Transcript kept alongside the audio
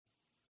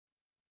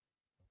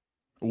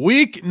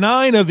Week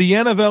 9 of the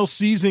NFL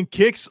season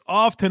kicks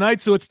off tonight,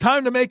 so it's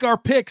time to make our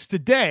picks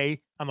today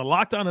on the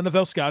Locked On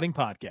NFL Scouting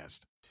Podcast.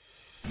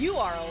 You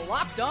are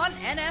Locked On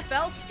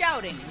NFL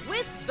Scouting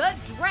with the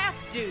Draft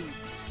Dudes,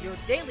 your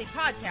daily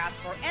podcast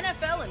for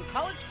NFL and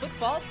college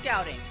football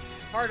scouting.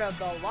 Part of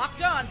the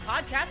Locked On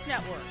Podcast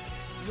Network,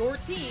 your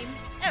team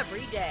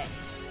every day.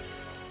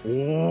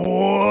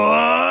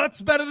 What's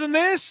better than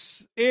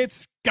this?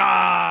 It's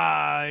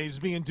guys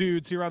being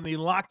dudes here on the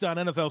Locked On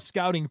NFL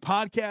Scouting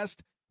Podcast.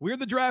 We're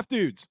the Draft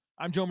Dudes.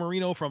 I'm Joe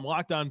Marino from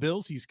Locked On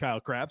Bills. He's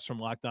Kyle Krabs from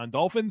Locked On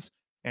Dolphins.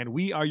 And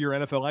we are your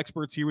NFL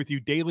experts here with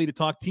you daily to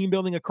talk team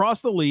building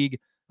across the league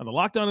on the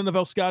Locked On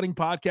NFL Scouting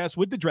Podcast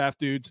with the Draft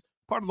Dudes,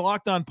 part of the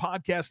Locked On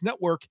Podcast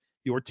Network,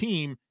 your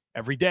team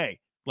every day.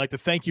 I'd like to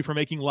thank you for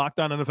making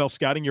Locked On NFL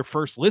Scouting your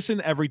first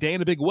listen every day,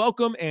 and a big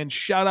welcome and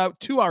shout out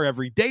to our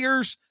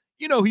everydayers.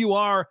 You know who you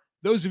are.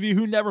 Those of you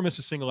who never miss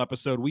a single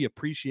episode, we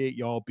appreciate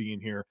y'all being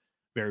here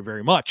very,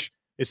 very much.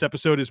 This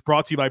episode is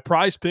brought to you by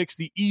Prize Picks,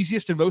 the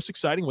easiest and most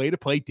exciting way to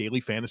play daily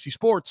fantasy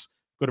sports.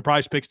 Go to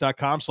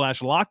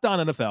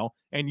prizepicks.com/LockedOnNFL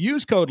and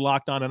use code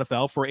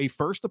LockedOnNFL for a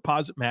first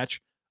deposit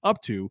match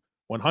up to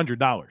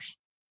 $100.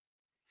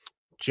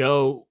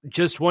 Joe,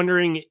 just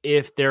wondering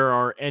if there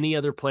are any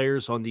other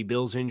players on the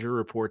Bills injury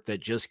report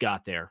that just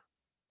got there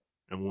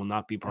and will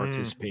not be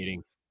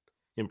participating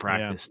in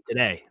practice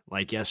today,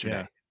 like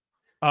yesterday.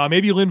 Yeah.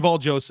 Maybe Linval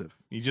Joseph.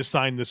 He just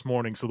signed this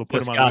morning, so they'll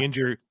put him on the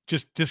injury.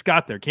 Just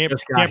got there. Can't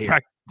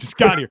practice. Just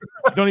got here.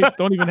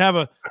 Don't even have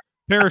a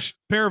pair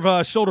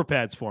of shoulder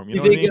pads for him.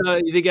 You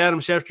think Adam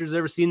Schefter's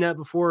ever seen that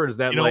before? Or is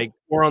that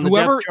more on the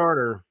depth chart?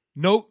 Or?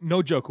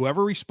 No joke.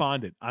 Whoever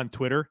responded on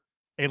Twitter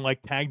and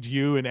tagged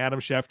you and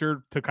Adam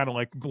Schefter to kind of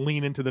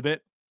lean into the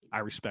bit, I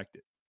respect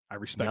it. I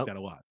respect that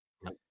a lot.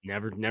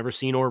 Never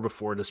seen or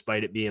before,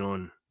 despite it being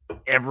on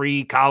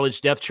every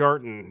college depth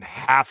chart and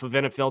half of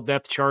NFL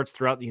depth charts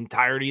throughout the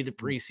entirety of the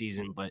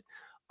preseason. But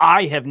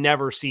I have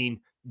never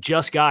seen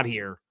just got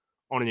here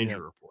on an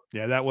injury report.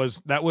 Yeah, that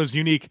was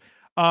unique.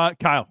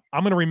 Kyle,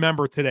 I'm going to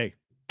remember today.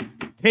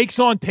 Takes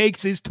on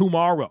Takes is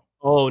tomorrow.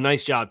 Oh,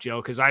 nice job,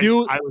 Joe, because I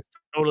was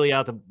totally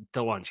out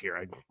to lunch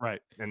here.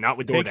 Right. And not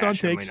with Takes DoorDash. on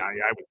Takes. I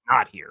was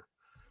not here.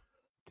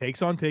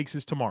 Takes on Takes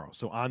is tomorrow.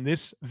 So on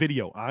this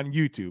video on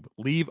YouTube,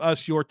 leave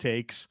us your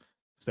takes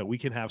so that we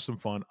can have some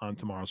fun on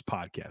tomorrow's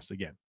podcast.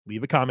 Again,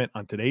 leave a comment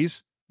on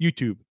today's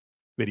YouTube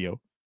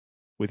video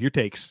with your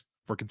takes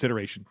for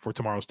consideration for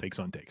tomorrow's Takes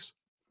on Takes.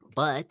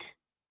 But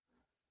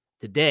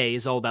today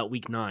is all about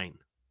week 9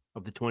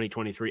 of the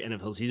 2023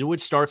 NFL season,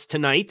 which starts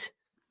tonight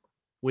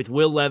with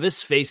Will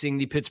Levis facing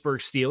the Pittsburgh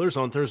Steelers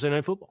on Thursday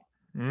Night Football.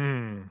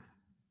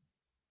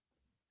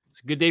 It's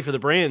a good day for the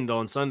brand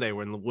on Sunday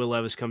when Will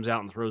Levis comes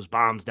out and throws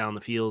bombs down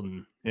the field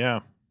and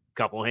a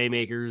couple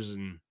haymakers,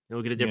 and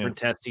he'll get a different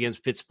test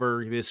against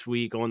Pittsburgh this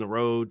week on the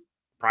road,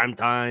 prime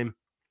time.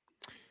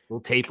 We'll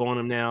tape on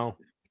him now.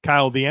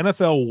 Kyle, the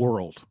NFL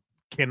world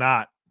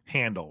cannot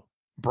handle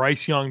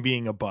Bryce Young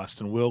being a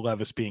bust and Will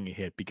Levis being a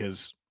hit,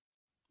 because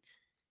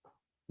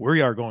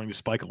we are going to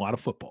spike a lot of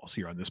footballs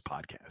here on this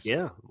podcast.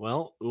 Yeah,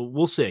 well,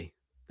 we'll see.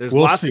 There's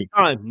lots of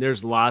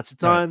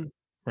time.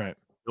 Right.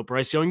 So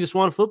Bryce Young just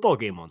won a football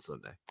game on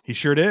Sunday. He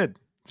sure did.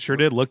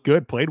 Looked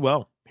good. Played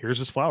well. Here's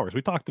his flowers.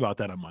 We talked about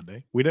that on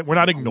Monday. We're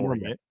not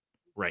ignoring it.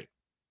 Right.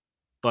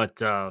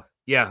 But, I'm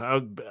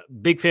a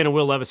big fan of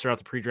Will Levis throughout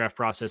the pre-draft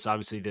process.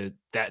 Obviously,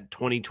 that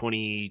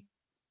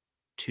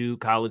 2022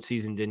 college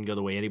season didn't go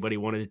the way anybody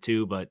wanted it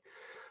to, but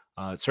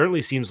it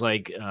certainly seems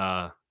like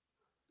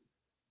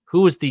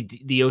who was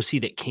the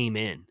OC that came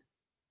in?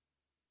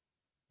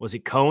 Was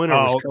it Cohen,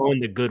 or was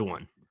Cohen the good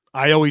one?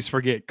 I always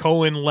forget.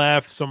 Cohen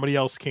left. Somebody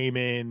else came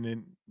in.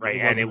 And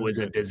it was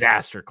a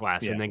disaster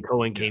class. And then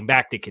Cohen came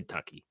back to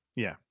Kentucky.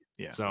 Yeah.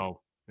 So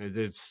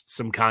there's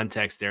some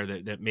context there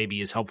that maybe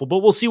is helpful. But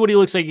we'll see what he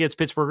looks like against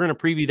Pittsburgh. We're going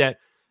to preview that.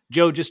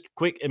 Joe, just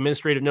quick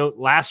administrative note.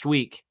 Last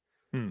week,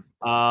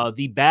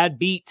 the bad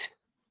beat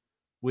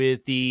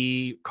with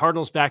the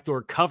Cardinals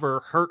backdoor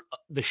cover hurt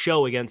the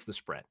show against the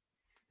spread.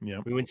 Yeah,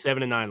 we went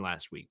 7-9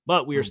 last week,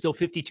 but we are still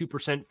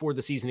 52% for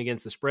the season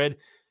against the spread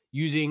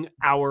using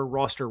our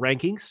roster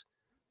rankings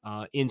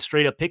in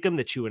straight up pick'em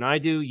that you and I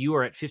do. You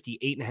are at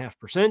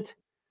 58.5%.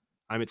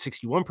 I'm at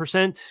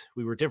 61%.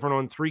 We were different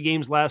on 3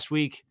 games last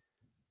week.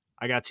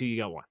 I got 2, you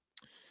got 1.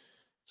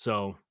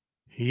 So,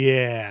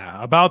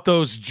 yeah, about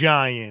those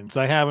Giants,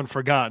 I haven't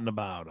forgotten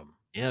about them.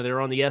 Yeah,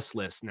 they're on the S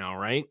list now,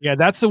 right? Yeah,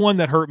 that's the one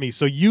that hurt me.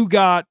 So you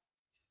got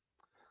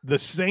the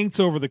Saints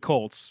over the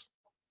Colts,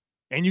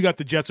 and you got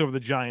the Jets over the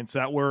Giants.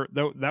 That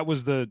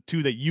was the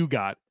 2 that you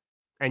got,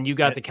 and you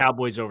got the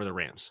Cowboys over the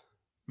Rams.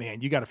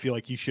 Man, you got to feel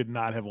like you should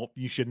not have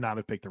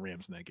picked the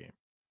Rams in that game.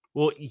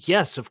 Well,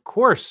 yes, of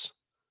course.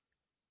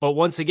 But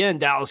once again,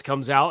 Dallas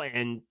comes out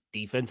and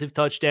defensive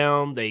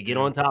touchdown. They get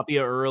on top of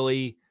you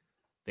early.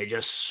 They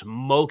just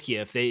smoke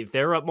you. If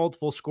they're up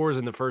multiple scores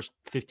in the first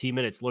 15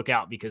 minutes, look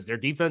out, because their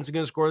defense is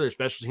going to score. Their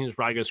special teams is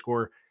probably going to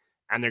score,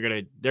 and they're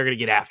gonna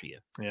get after you.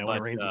 Yeah, when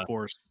it rains, it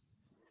pours.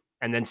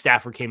 And then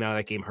Stafford came out of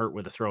that game hurt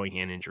with a throwing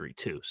hand injury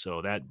too.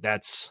 So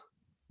that's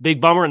big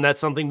bummer, and that's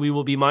something we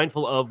will be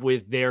mindful of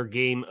with their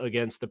game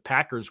against the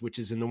Packers, which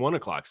is in the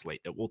 1:00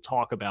 slate that we'll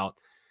talk about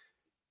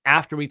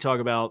after we talk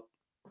about.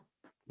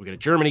 We got a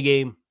Germany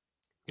game,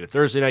 we got a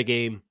Thursday night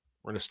game.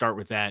 We're going to start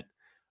with that.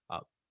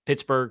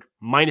 Pittsburgh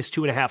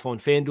 -2.5 on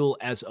FanDuel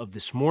as of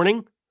this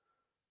morning.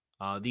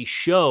 The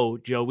show,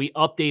 Joe, we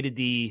updated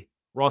the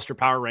roster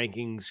power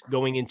rankings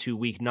going into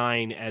week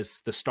 9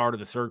 as the start of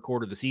the third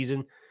quarter of the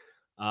season.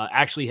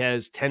 Actually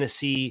has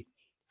Tennessee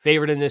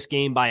favored in this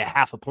game by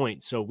 0.5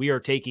 point. So we are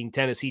taking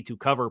Tennessee to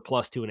cover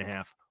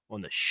 +2.5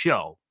 on the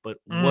show. But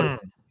what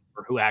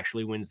or who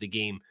actually wins the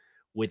game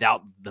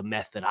without the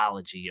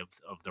methodology of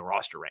the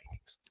roster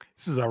rankings?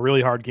 This is a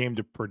really hard game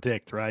to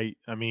predict, right?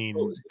 I mean,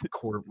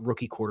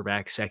 rookie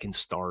quarterback, second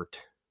start.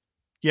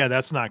 Yeah,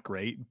 that's not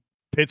great.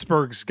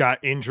 Pittsburgh's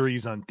got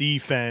injuries on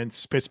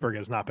defense. Pittsburgh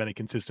has not been a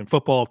consistent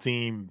football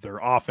team. Their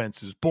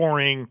offense is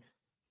boring.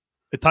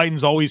 The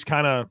Titans always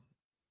kind of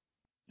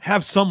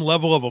have some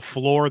level of a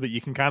floor that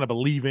you can kind of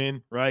believe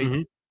in, right?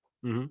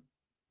 Mm-hmm. Mm-hmm.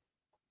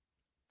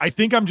 I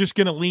think I'm just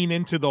going to lean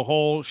into the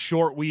whole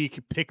short week,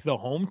 pick the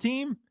home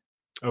team.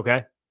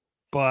 Okay.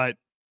 But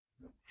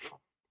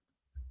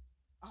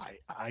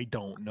I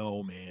don't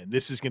know, man.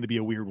 This is going to be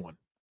a weird one.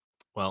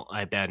 Well, I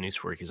have bad news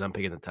for you because I'm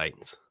picking the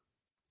Titans.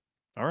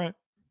 All right.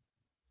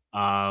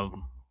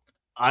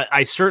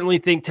 I certainly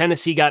think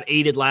Tennessee got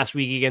aided last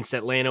week against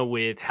Atlanta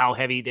with how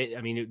heavy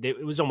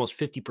it was almost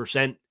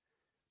 50%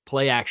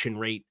 play action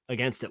rate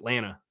against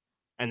Atlanta.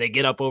 And they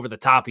get up over the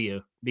top of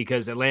you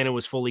because Atlanta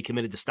was fully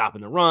committed to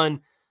stopping the run.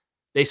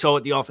 They saw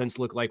what the offense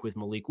looked like with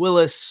Malik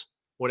Willis,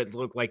 what it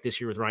looked like this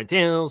year with Ryan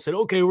Tannehill, said,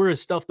 okay, we're going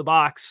to stuff the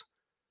box.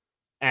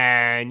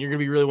 And you're going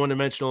to be really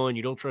one-dimensional and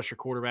you don't trust your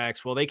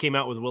quarterbacks. Well, they came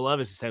out with Will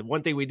Levis and said,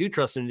 one thing we do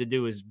trust him to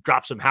do is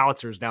drop some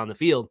howitzers down the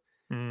field.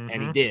 Mm-hmm.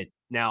 And he did.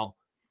 Now,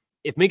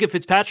 if Minkah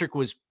Fitzpatrick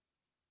was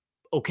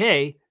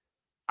okay,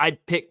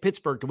 I'd pick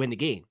Pittsburgh to win the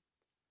game.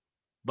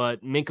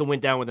 But Minkah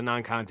went down with a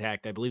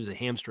non-contact, I believe it was a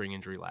hamstring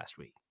injury last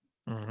week.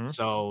 Mm-hmm.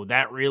 So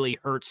that really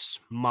hurts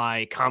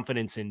my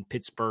confidence in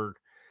Pittsburgh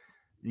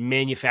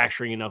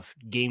manufacturing enough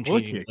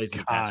game-changing plays.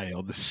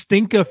 Kyle, the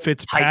stink of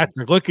Fitzpatrick.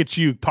 Titans. Look at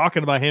you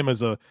talking about him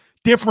as a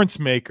difference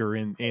maker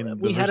in the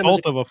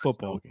result of a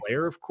football game.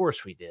 Player, of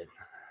course we did.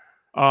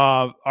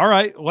 All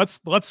right, let's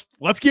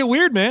get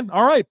weird, man.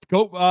 All right,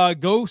 go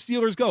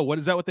Steelers, go. What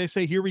is that? What they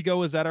say? Here we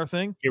go. Is that our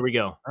thing? Here we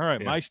go. All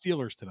right, my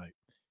Steelers tonight.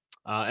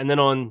 And then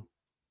on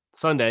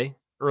Sunday,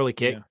 early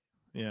kick.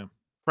 Yeah.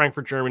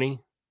 Frankfurt,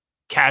 Germany,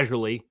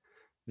 casually,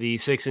 the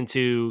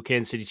 6-2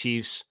 Kansas City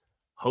Chiefs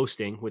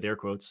hosting, with air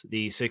quotes,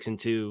 the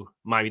 6-2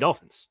 Miami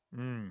Dolphins.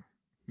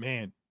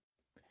 Man.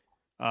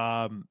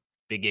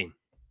 Big game.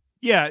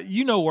 Yeah,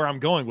 you know where I'm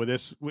going with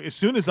this. As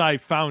soon as I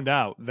found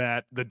out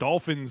that the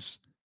Dolphins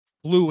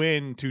flew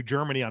in to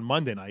Germany on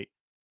Monday night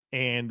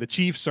and the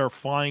Chiefs are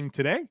flying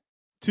today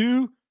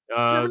to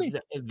Germany.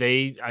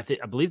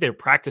 I believe they're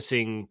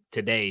practicing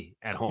today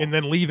at home. And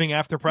then leaving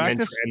after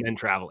practice? And then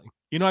traveling.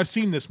 You know, I've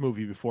seen this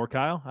movie before,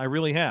 Kyle. I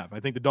really have. I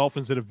think the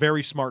Dolphins did a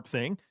very smart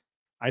thing.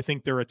 I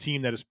think they're a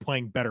team that is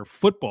playing better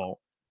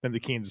football than the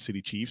Kansas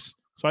City Chiefs.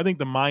 So I think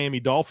the Miami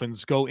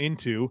Dolphins go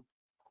into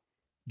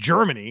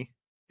Germany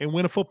and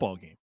win a football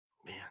game.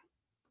 Man,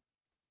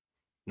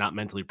 not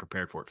mentally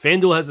prepared for it.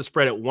 FanDuel has a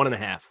spread at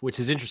 1.5, which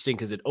is interesting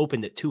because it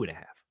opened at 2.5.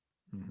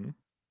 Mm-hmm.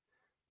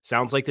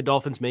 Sounds like the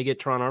Dolphins may get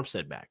Tron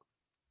Armstead back.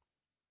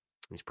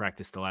 He's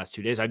practiced the last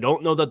 2 days. I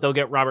don't know that they'll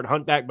get Robert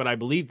Hunt back, but I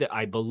believe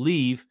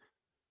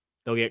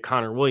they'll get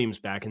Connor Williams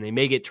back, and they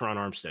may get Tron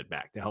Armstead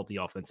back to help the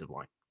offensive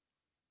line.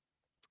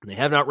 And they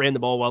have not ran the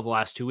ball well the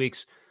last 2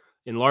 weeks,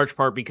 in large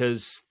part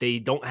because they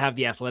don't have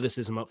the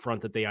athleticism up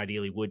front that they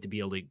ideally would to be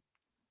able to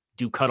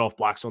do cutoff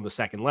blocks on the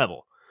second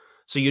level.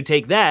 So you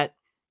take that,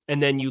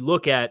 and then you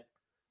look at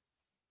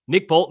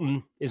Nick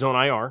Bolton is on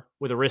IR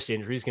with a wrist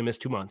injury. He's going to miss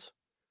 2 months.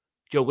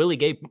 Joe Willie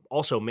Gay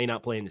also may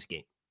not play in this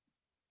game.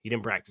 He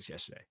didn't practice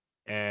yesterday.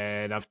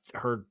 And I've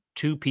heard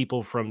 2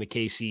 people from the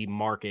KC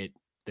market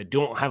that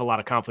don't have a lot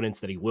of confidence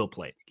that he will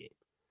play the game.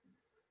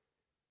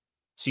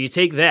 So you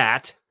take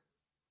that.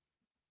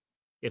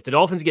 If the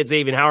Dolphins get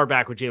Xavier Howard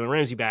back with Jalen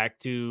Ramsey back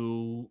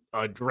to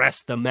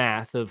address the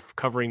math of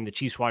covering the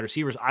Chiefs wide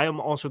receivers, I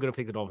am also going to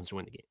pick the Dolphins to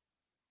win the game.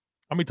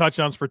 How many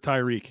touchdowns for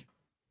Tyreek?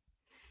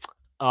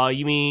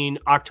 You mean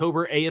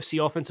October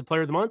AFC Offensive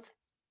Player of the Month,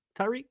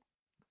 Tyreek?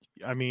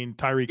 I mean,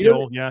 Tyreek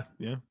Hill, yeah.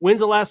 When's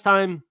the last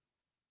time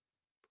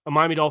a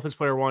Miami Dolphins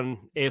player won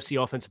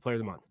AFC Offensive Player of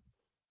the Month?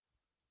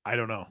 I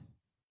don't know.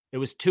 It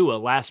was Tua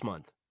last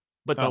month.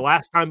 But the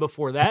last time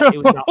before that, it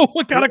was about,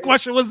 what kind of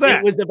question was that?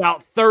 It was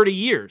about 30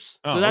 years.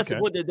 Oh, so that's okay.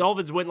 what the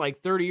Dolphins went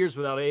like 30 years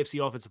without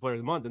AFC Offensive Player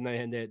of the Month, and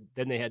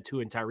then they had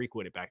Tua and Tyreek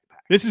win it back to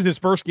back. This is his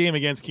first game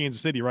against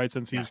Kansas City, right?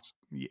 Since he's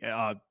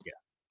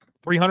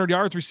 300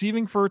 yards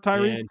receiving for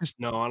Tyreek.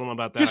 No, I don't know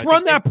about that. Just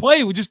run that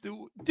play. We just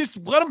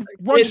let him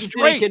run Kansas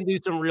straight. City can do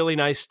some really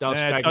nice stuff.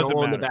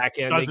 On the back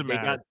end.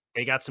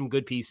 They got some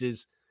good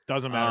pieces.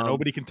 Doesn't matter.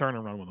 Nobody can turn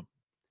and run with them.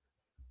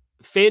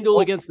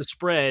 FanDuel against the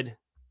spread.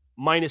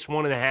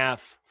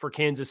 -1.5 for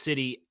Kansas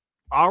City.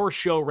 Our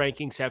show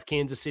rankings have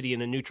Kansas City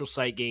in a neutral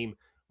site game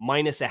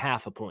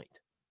 -0.5 point.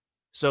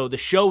 So the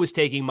show is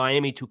taking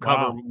Miami to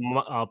cover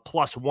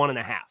plus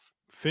 1.5.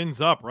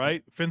 Fins up,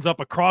 right? Fins up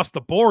across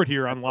the board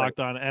here on Locked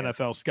On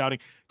NFL Scouting.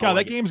 God,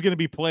 that game's going to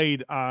be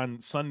played on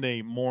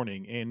Sunday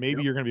morning, and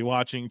maybe you're going to be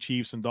watching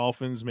Chiefs and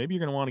Dolphins. Maybe you're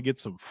going to want to get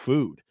some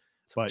food.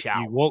 But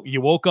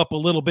you woke up a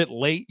little bit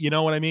late, you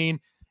know what I mean?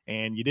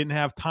 And you didn't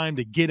have time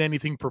to get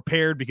anything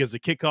prepared because the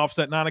kickoff's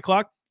at 9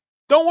 o'clock.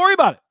 Don't worry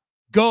about it.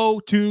 Go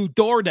to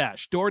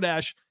DoorDash.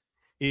 DoorDash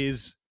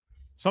is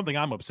something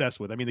I'm obsessed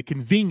with. I mean, the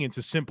convenience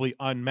is simply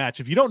unmatched.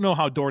 If you don't know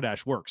how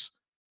DoorDash works,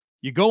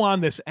 you go on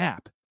this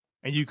app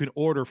and you can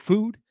order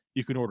food.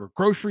 You can order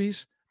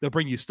groceries. They'll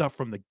bring you stuff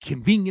from the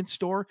convenience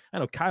store. I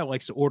know Kyle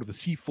likes to order the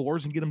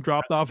C4s and get them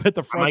dropped off at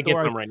the front door.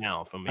 I might get them right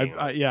now.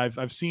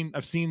 I've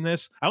seen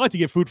this. I like to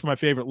get food from my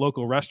favorite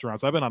local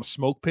restaurants. I've been on a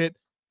smoke pit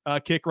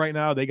kick right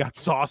now. They got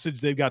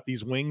sausage. They've got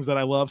these wings that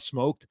I love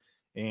smoked,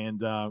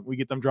 and we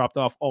get them dropped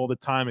off all the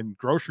time, and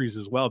groceries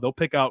as well. They'll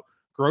pick out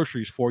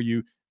groceries for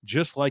you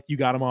just like you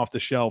got them off the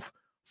shelf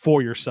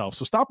for yourself.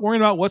 So stop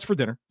worrying about what's for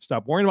dinner.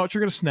 Stop worrying about what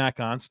you're going to snack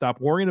on. Stop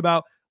worrying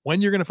about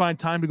when you're going to find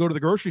time to go to the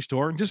grocery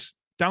store, and just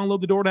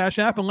download the DoorDash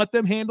app and let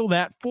them handle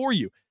that for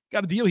you.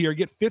 Got a deal here.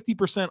 Get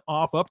 50%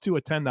 off up to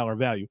a $10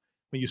 value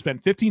when you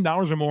spend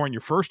 $15 or more on your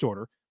first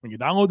order. When you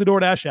download the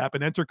DoorDash app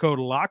and enter code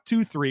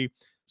LOCK23,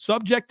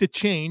 subject to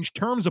change,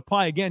 terms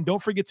apply. Again,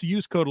 don't forget to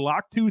use code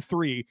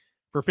LOCK23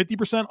 for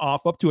 50%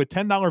 off up to a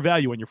 $10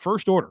 value on your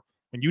first order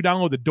when you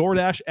download the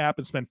DoorDash app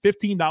and spend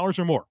 $15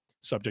 or more.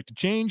 Subject to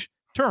change,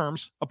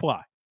 terms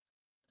apply.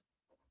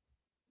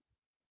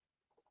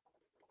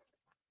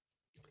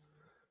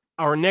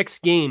 Our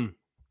next game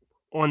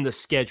on the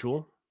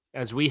schedule,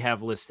 as we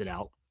have listed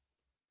out,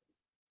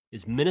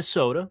 is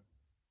Minnesota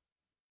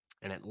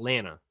and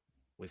Atlanta,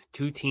 with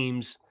two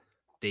teams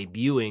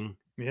debuting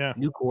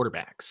new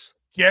quarterbacks.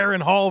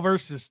 Jaron Hall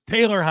versus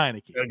Taylor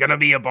Heineke. They're going to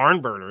be a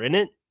barn burner, isn't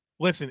it?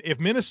 Listen, if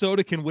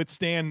Minnesota can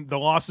withstand the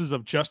losses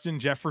of Justin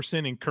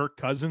Jefferson and Kirk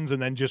Cousins and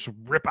then just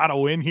rip out a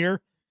win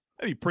here,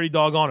 that'd be pretty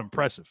doggone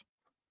impressive.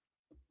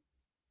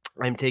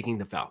 I'm taking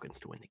the Falcons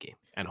to win the game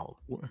at home.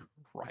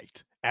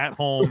 Right. At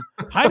home.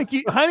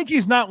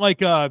 Heineke's not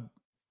like a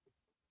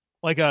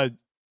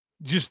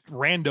just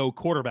rando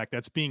quarterback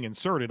that's being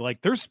inserted.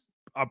 Like, there's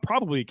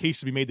probably a case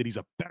to be made that he's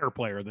a better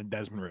player than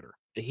Desmond Ridder.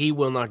 He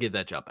will not get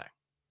that job back.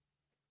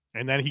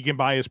 And then he can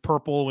buy his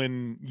purple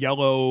and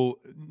yellow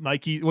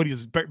Nike,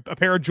 a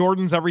pair of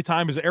Jordans every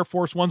time, his Air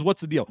Force Ones. What's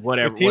the deal?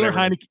 Whatever. If Taylor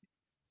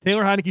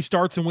Heineke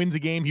starts and wins a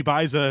game, he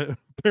buys a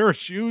pair of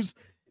shoes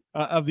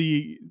of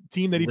the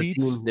team that he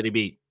beats. Team that he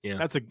beat. Yeah.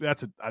 That's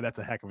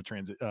a heck of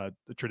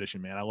a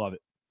tradition, man. I love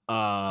it.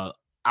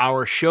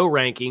 Our show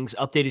rankings,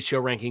 updated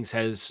show rankings,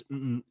 has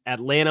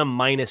Atlanta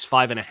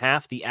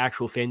 -5.5. The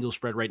actual FanDuel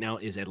spread right now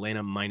is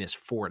Atlanta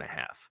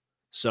 -4.5.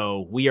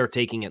 So we are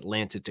taking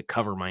Atlanta to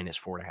cover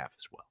 -4.5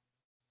 as well.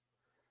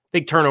 I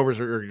think turnovers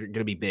are going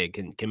to be big.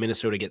 Can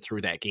Minnesota get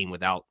through that game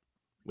with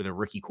a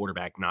rookie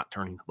quarterback not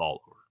turning the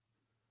ball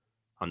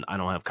over? I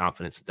don't have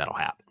confidence that that'll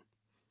happen.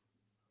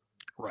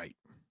 Right.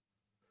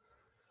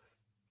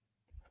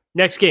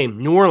 Next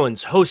game, New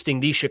Orleans hosting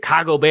the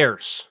Chicago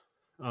Bears.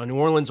 New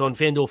Orleans on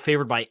FanDuel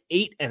favored by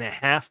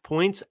 8.5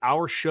 points.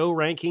 Our show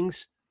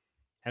rankings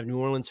have New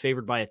Orleans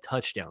favored by a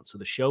touchdown. So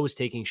the show is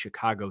taking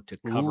Chicago to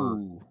cover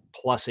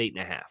plus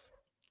 8.5.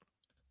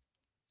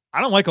 I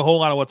don't like a whole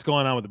lot of what's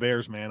going on with the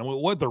Bears, man.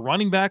 What the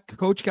running back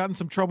coach got in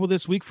some trouble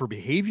this week for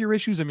behavior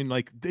issues. I mean,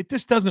 like,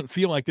 this doesn't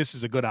feel like this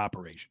is a good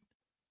operation.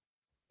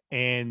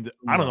 And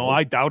I don't know.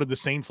 I doubted the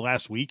Saints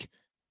last week,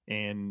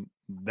 and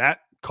that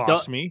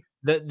cost me.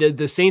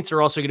 The Saints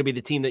are also going to be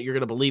the team that you're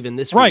going to believe in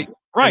this week.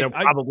 Right. And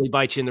they'll probably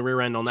bite you in the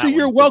rear end on that. So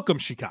you're welcome,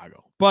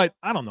 Chicago. But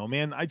I don't know,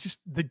 man.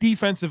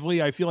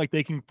 Defensively, I feel like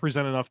they can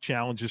present enough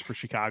challenges for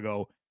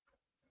Chicago.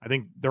 I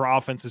think their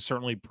offense has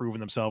certainly proven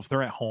themselves.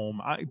 They're at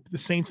home. The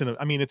Saints,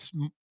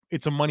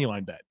 it's a money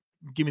line bet.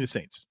 Give me the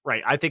Saints.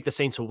 Right. I think the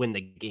Saints will win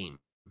the game.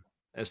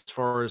 As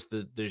far as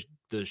the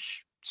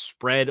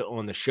spread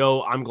on the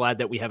show, I'm glad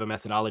that we have a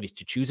methodology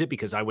to choose it,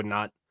 because I would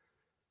not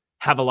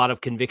have a lot of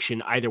conviction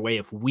either way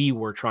if we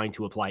were trying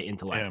to apply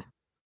intellect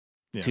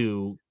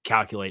to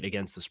calculate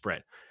against the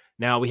spread.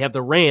 Now we have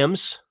the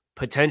Rams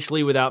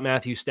potentially without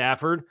Matthew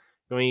Stafford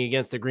going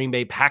against the Green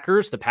Bay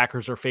Packers. The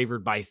Packers are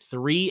favored by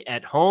 3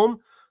 at home.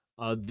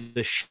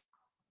 The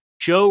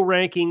show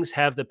rankings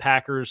have the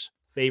Packers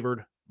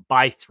favored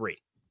by 3.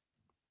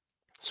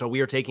 So we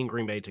are taking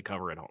Green Bay to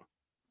cover at home.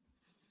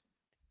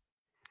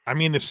 I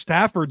mean, if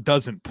Stafford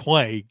doesn't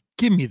play,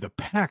 give me the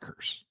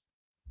Packers.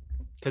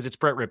 Because it's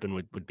Brett Rippon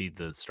would be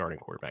the starting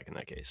quarterback in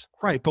that case.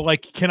 Right, but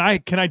like, can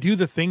I do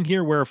the thing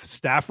here where if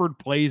Stafford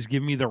plays,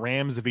 give me the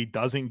Rams. If he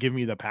doesn't, give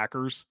me the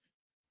Packers?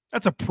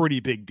 That's a pretty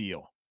big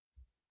deal.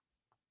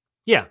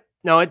 Yeah.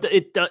 No,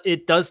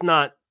 it does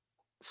not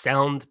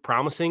sound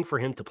promising for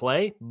him to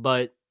play,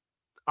 but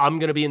I'm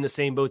going to be in the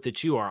same boat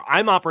that you are.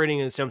 I'm operating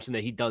in the assumption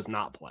that he does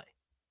not play.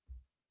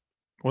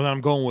 Well, then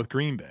I'm going with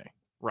Green Bay.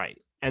 Right.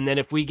 And then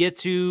if we get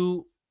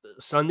to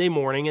Sunday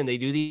morning and they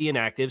do the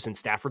inactives and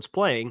Stafford's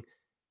playing,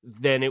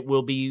 then it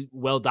will be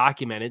well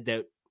documented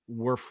that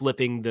we're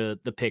flipping the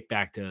pick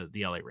back to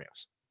the LA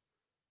Rams.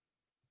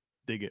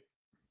 Dig it.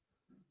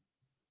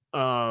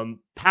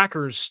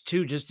 Packers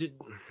too.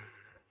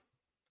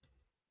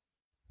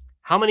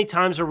 How many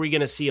times are we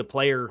going to see a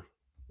player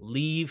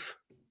leave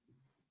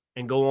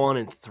and go on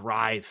and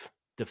thrive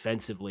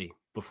defensively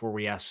before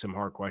we ask some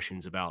hard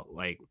questions about,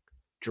 like,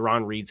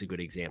 Jerron Reed's a good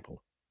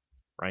example,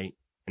 right?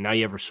 And now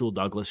you have Rasul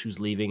Douglas, who's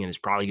leaving and is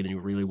probably going to do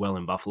really well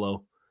in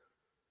Buffalo.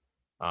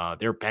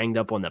 They're banged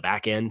up on the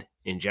back end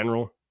in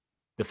general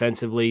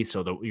defensively,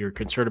 so you're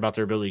concerned about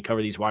their ability to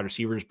cover these wide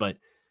receivers, but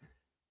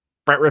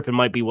Brett Rippon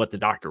might be what the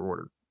doctor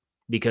ordered,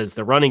 because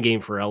the running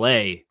game for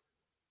LA,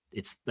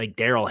 it's like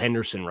Darrell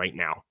Henderson right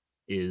now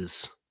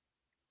is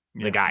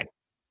the guy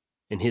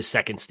in his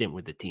second stint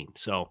with the team.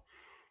 So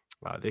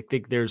I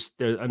think there's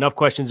enough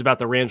questions about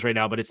the Rams right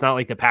now, but it's not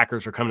like the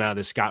Packers are coming out of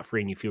this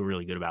scot-free and you feel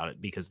really good about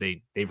it, because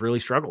they've really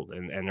struggled,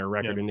 and their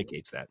record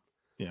indicates that.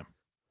 Yeah.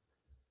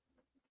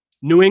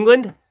 New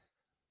England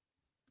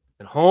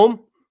at home,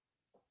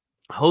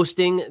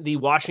 hosting the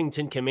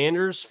Washington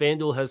Commanders.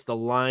 FanDuel has the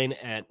line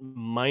at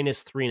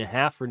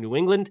 -3.5 for New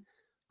England.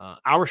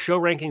 Our show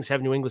rankings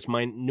have New England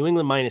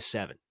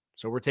 -7.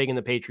 So we're taking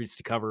the Patriots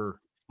to cover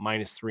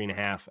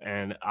 -3.5.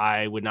 And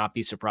I would not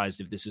be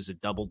surprised if this is a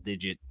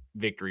double-digit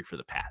victory for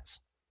the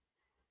Pats.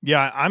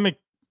 Yeah, I'm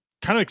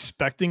kind of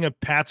expecting a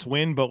Pats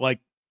win, but like,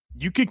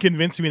 you could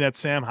convince me that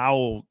Sam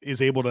Howell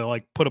is able to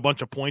like put a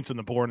bunch of points on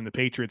the board and the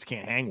Patriots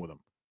can't hang with him.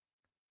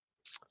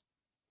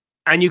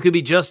 And you could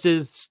be just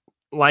as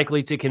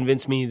likely to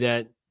convince me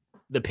that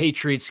the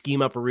Patriots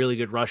scheme up a really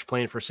good rush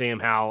plan for Sam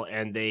Howell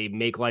and they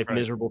make life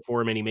miserable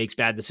for him and he makes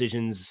bad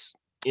decisions.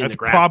 That's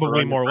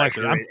probably more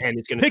likely. I'm and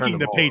it's going to picking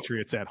the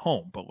Patriots at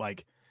home, but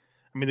like,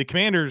 I mean, the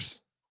Commanders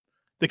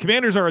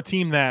are a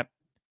team that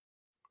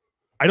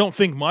I don't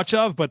think much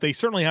of, but they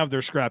certainly have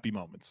their scrappy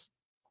moments.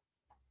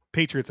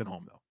 Patriots at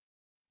home, though.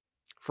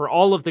 For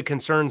all of the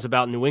concerns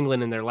about New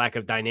England and their lack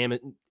of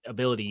dynamic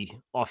ability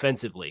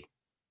offensively,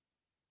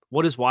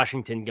 what does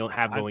Washington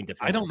have going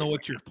defensively? I don't know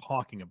what you're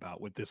talking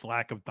about with this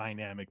lack of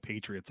dynamic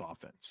Patriots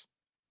offense.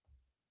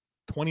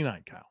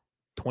 29, Kyle.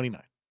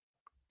 29.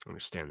 I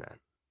understand that.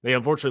 They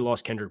unfortunately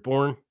lost Kendrick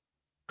Bourne,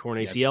 torn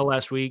ACL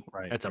last week.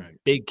 Right, That's a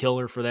big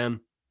killer for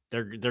them.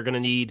 They're going to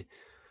need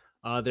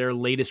their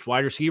latest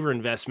wide receiver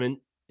investment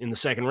in the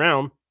second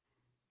round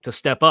to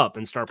step up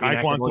and start being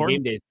active on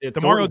game day.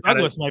 Demario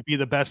Douglas might be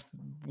the best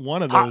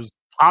one of those.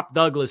 Pop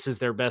Douglas is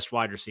their best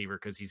wide receiver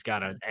because he's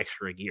got an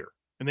extra gear.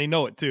 And they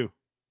know it too.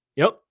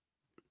 Yep.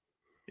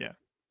 Yeah.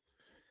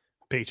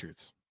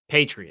 Patriots.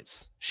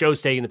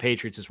 Show's taking the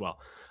Patriots as well.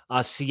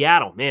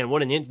 Seattle, man,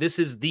 this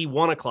is the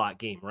 1:00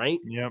 game, right?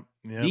 Yep.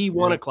 The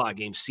 1:00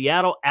 game.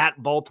 Seattle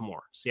at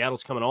Baltimore.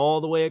 Seattle's coming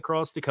all the way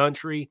across the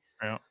country.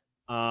 Yeah.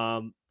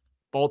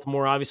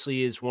 Baltimore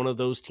obviously is one of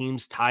those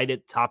teams tied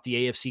at top the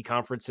AFC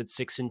conference at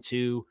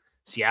 6-2.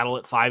 Seattle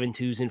at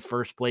 5-2 is in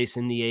first place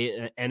in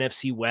the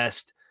NFC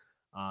West.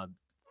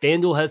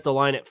 FanDuel has the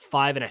line at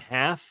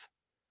 5.5.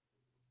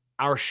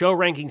 Our show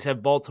rankings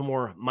have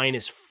Baltimore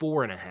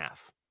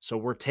 -4.5. So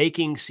we're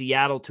taking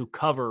Seattle to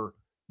cover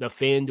the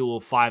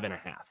FanDuel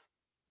 5.5.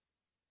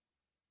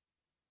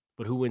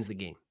 But who wins the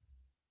game?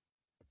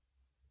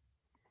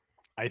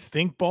 I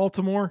think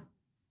Baltimore.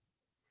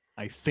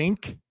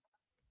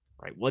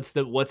 Right. What's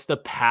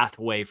the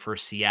pathway for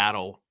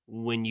Seattle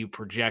when you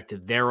project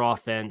their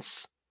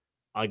offense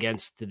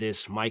against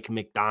this Mike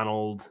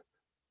McDonald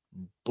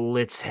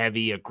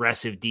blitz-heavy,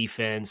 aggressive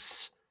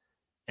defense?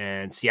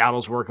 And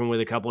Seattle's working with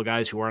a couple of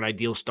guys who aren't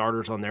ideal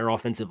starters on their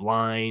offensive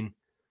line.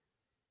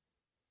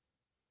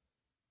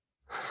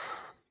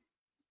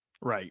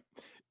 Right.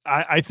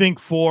 I think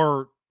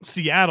for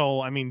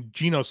Seattle, I mean,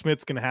 Geno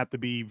Smith's going to have to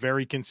be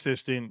very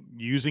consistent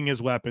using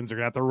his weapons. They're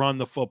going to have to run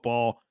the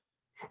football.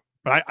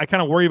 But I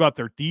kind of worry about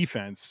their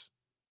defense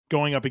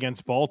going up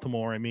against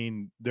Baltimore. I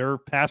mean, their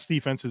pass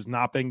defense has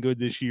not been good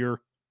this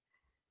year.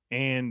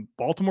 And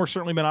Baltimore's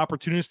certainly been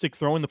opportunistic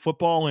throwing the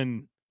football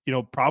and,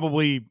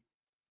 probably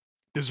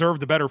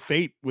deserved a better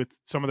fate with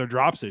some of their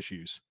drops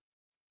issues.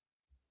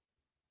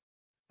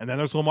 And then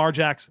there's Lamar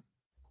Jackson,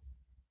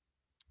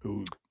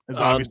 who is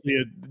obviously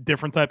a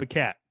different type of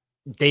cat.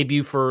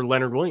 Debut for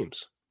Leonard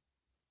Williams.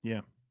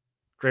 Yeah.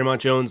 Draymond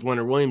Jones,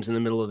 Leonard Williams in the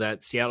middle of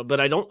that Seattle.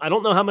 But I don't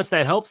know how much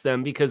that helps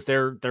them because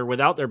they're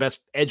without their best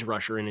edge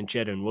rusher in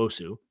Uchenna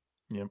Nwosu.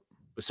 Yep.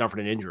 Who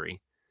suffered an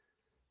injury.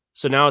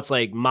 So now it's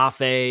like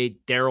Mafe,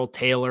 Darrell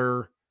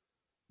Taylor.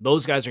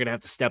 Those guys are going to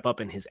have to step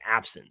up in his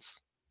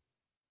absence.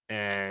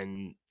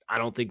 And I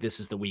don't think this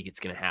is the week it's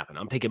going to happen.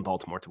 I'm picking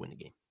Baltimore to win the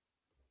game.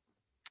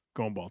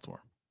 Going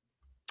Baltimore.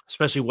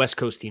 Especially West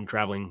Coast team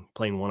playing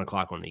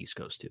 1:00 on the East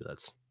Coast too.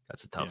 That's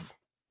a tough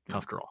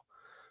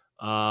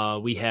draw.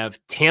 We have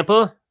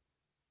Tampa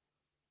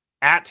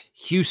at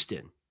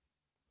Houston.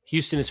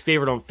 Houston is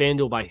favored on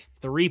FanDuel by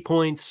 3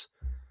 points.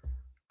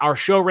 Our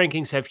show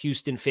rankings have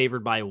Houston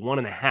favored by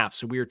 1.5,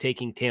 so we are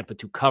taking Tampa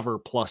to cover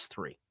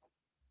 +3.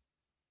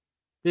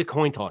 The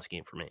coin toss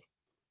game for me.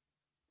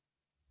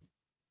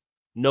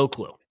 No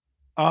clue.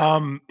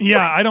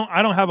 Yeah, I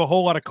don't have a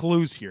whole lot of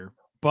clues here.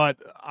 but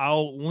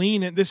I'll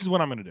lean in. This is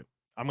what I'm going to do.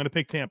 I'm going to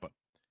pick Tampa.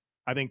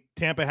 I think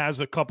Tampa has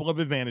a couple of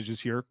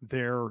advantages here.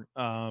 Their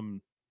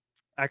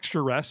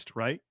extra rest,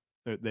 right?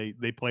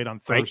 They played on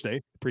Thursday,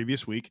 the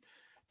previous week.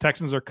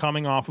 Texans are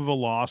coming off of a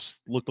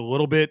loss, looked a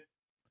little bit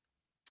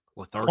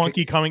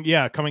lethargic,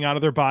 clunky coming out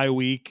of their bye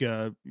week.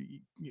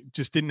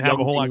 Just didn't have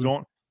a whole lot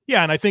going.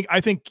 Yeah, and I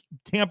think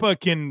Tampa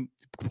can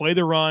play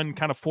the run,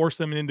 kind of force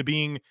them into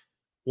being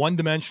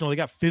one-dimensional. They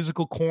got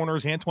physical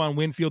corners. Antoine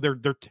Winfield,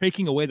 they're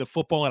taking away the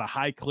football at a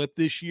high clip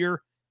this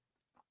year.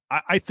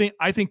 I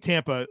think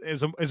Tampa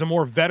is a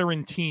more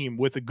veteran team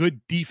with a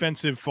good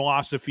defensive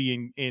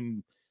philosophy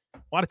and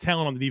a lot of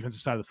talent on the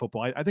defensive side of the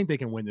football. I think they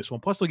can win this one.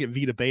 Plus, they'll get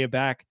Vita Bea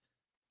back.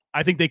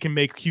 I think they can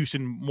make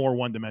Houston more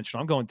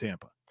one-dimensional. I'm going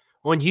Tampa.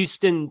 When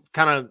Houston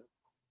kind of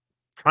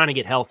trying to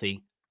get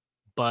healthy,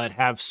 but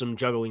have some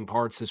juggling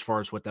parts as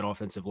far as what that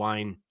offensive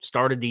line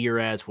started the year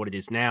as, what it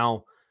is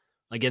now.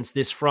 Against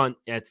this front,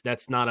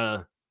 that's not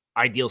a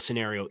ideal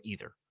scenario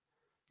either.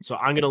 So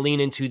I'm going to lean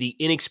into the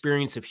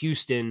inexperience of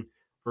Houston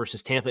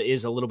versus Tampa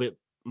is a little bit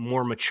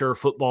more mature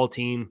football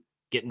team,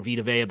 getting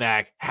Vita Vea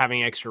back,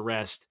 having extra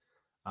rest.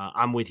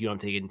 I'm with you. I'm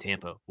taking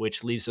Tampa,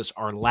 which leaves us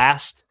our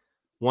last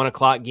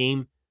 1:00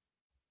 game,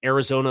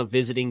 Arizona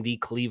visiting the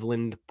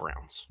Cleveland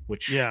Browns,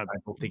 which I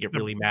don't think it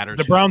really matters.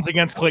 The Browns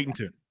against Clayton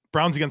too.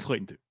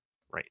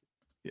 Right.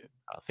 Yeah.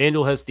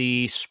 FanDuel has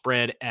the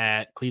spread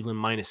at Cleveland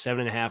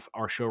 -7.5.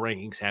 Our show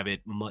rankings have it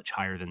much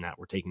higher than that.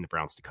 We're taking the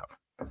Browns to cover.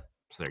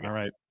 So there you go. All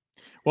right.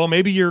 Well,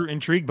 maybe you're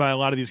intrigued by a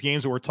lot of these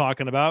games that we're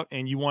talking about,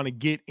 and you want to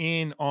get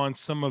in on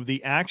some of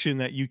the action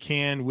that you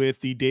can with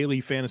the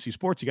daily fantasy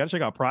sports. You got to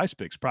check out Prize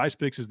Picks. Prize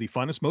Picks is the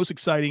funnest, most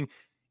exciting,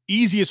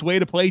 easiest way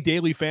to play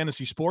daily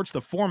fantasy sports.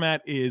 The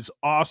format is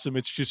awesome.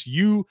 It's just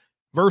you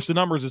versus the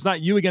numbers. It's not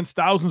you against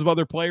thousands of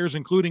other players,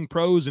 including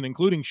pros and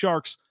including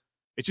sharks.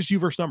 It's just you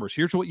versus numbers.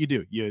 Here's what you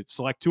do. You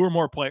select 2 or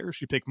more players.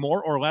 You pick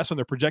more or less on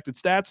their projected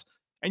stats,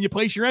 and you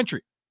place your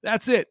entry.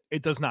 That's it.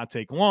 It does not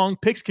take long.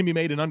 Picks can be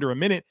made in under a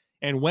minute.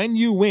 And when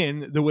you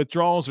win, the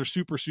withdrawals are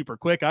super, super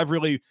quick. I've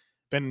really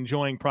been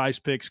enjoying Prize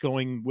Picks,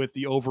 going with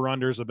the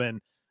over-unders. I've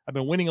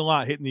been winning a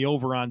lot, hitting the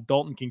over on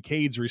Dalton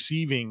Kincaid's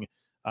receiving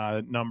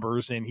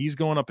numbers, and he's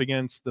going up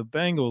against the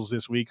Bengals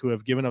this week, who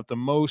have given up the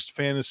most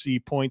fantasy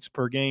points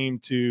per game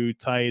to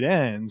tight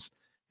ends.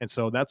 And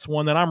so that's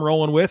one that I'm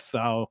rolling with.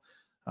 I'll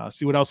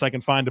see what else I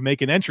can find to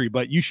make an entry,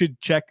 but you should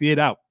check it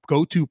out.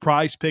 Go to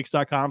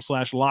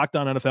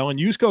prizepicks.com/LockedOnNFL and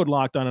use code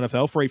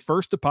LockedOnNFL for a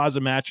first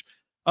deposit match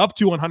up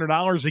to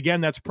 $100. Again,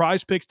 that's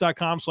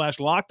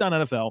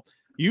prizepicks.com/LockedOnNFL.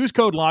 Use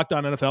code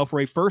LockedOnNFL for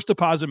a first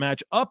deposit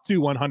match up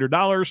to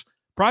 $100.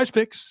 Prize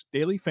Picks,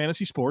 daily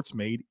fantasy sports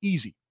made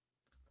easy.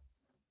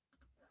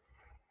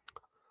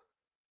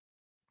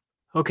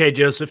 Okay,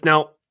 Joseph.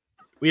 Now,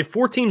 we have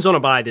 4 teams on a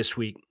bye this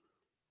week.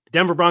 The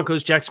Denver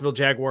Broncos, Jacksonville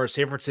Jaguars,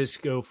 San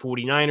Francisco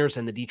 49ers,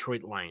 and the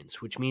Detroit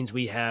Lions, which means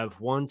we have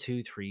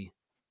 3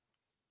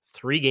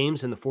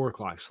 games in the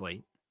 4:00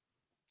 slate.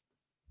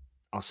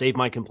 I'll save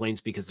my complaints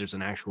because there's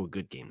an actual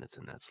good game that's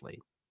in that slate.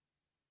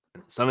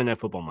 Sunday Night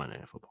Football, Monday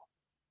Night Football.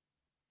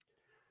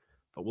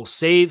 But we'll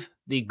save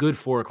the good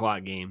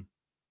 4:00 game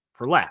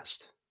for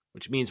last,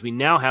 which means we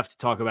now have to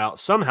talk about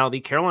somehow the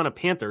Carolina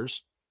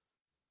Panthers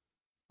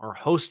are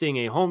hosting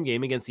a home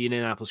game against the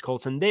Indianapolis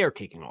Colts, and they are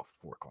kicking off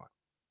at 4:00.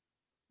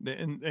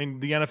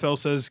 And the NFL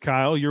says,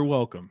 Kyle, you're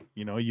welcome.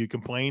 You know, you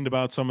complained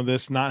about some of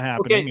this not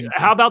happening. Okay,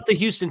 how about the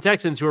Houston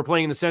Texans, who are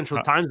playing in the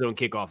Central Time Zone,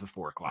 kick off at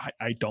 4:00?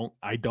 I don't.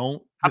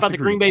 How about the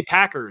Green Bay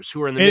Packers,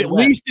 who are in the Midwest? At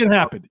least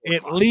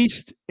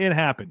it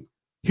happened.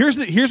 Here's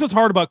what's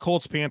hard about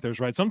Colts Panthers,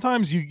 right?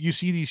 Sometimes you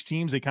see these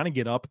teams, they kind of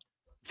get up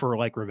for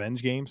like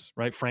revenge games,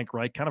 right? Frank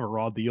Reich, kind of a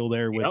raw deal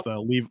there with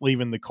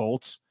leaving the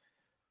Colts.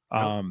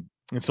 And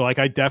so like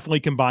I definitely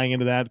can buy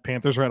into that.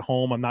 Panthers are at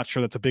home. I'm not sure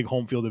that's a big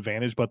home field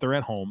advantage, but they're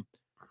at home.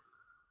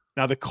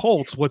 Now, the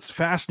Colts, what's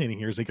fascinating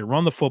here is they can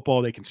run the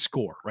football, they can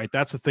score, right?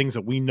 That's the things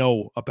that we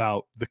know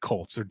about the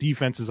Colts. Their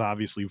defense is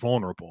obviously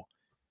vulnerable.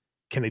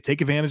 Can they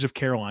take advantage of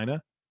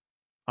Carolina?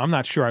 I'm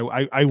not sure.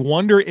 I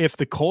wonder if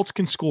the Colts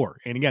can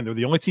score. And again, they're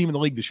the only team in the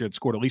league this year that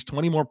scored at least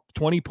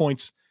 20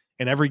 points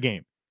in every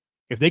game.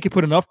 If they can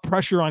put enough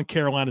pressure on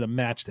Carolina to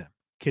match them,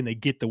 can they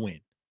get the win?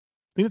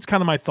 I think that's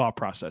kind of my thought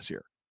process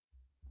here.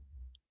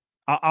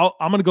 I'm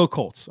going to go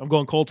Colts. I'm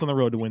going Colts on the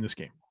road to win this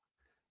game.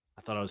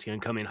 I thought I was going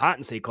to come in hot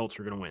and say Colts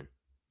were going to win.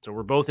 So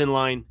we're both in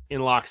line,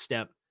 in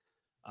lockstep.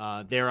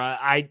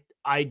 I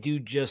do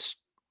just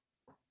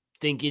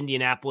think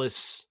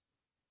Indianapolis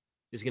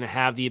is going to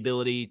have the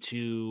ability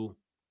to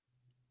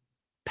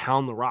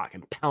pound the rock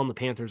and pound the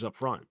Panthers up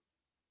front.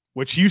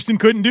 Which Houston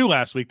couldn't do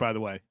last week, by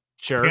the way.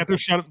 Sure.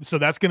 Panthers shut up, so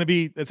that's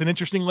an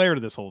interesting layer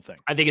to this whole thing.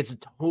 I think it's a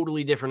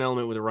totally different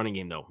element with a running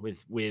game, though,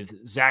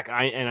 with Zach.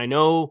 I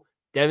know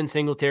Devin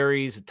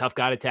Singletary's a tough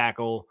guy to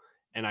tackle,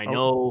 and I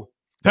know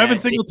Devin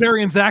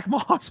Singletary and Zach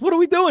Moss. What are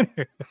we doing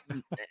here?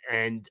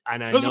 And I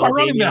know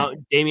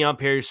Dameon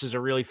Pierce is a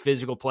really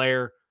physical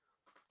player,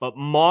 but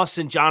Moss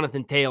and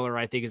Jonathan Taylor,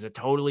 I think, is a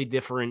totally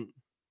different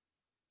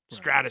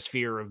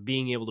stratosphere of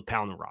being able to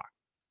pound the rock.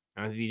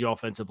 And I think the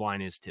offensive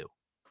line is too.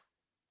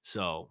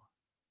 So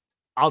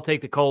I'll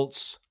take the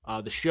Colts.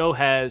 The show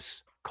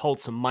has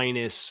Colts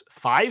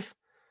 -5.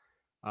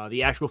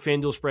 The actual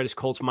FanDuel spread is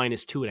Colts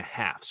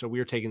 -2.5. So we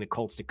are taking the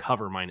Colts to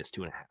cover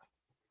 -2.5.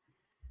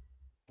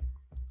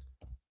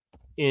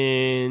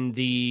 In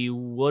the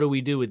what do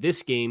we do with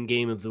this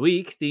game of the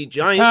week, the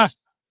Giants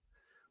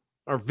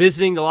are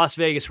visiting the Las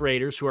Vegas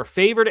Raiders, who are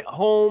favored at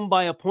home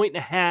by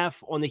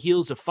 1.5 on the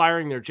heels of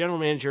firing their general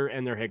manager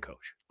and their head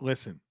coach.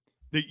 Listen,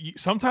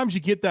 sometimes you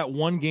get that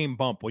one game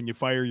bump when you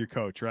fire your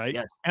coach, right?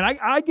 Yes. And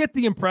I get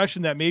the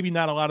impression that maybe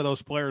not a lot of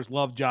those players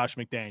love Josh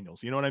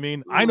McDaniels. You know what I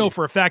mean? I know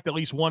for a fact at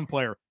least one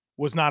player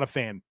was not a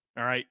fan.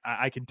 All right.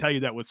 I can tell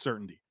you that with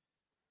certainty.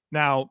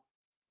 Now,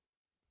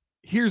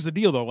 here's the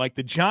deal, though. Like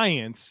the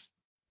Giants,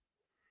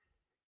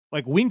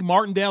 like Wink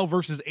Martindale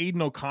versus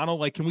Aiden O'Connell,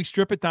 like, can we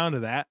strip it down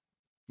to that?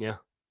 Yeah.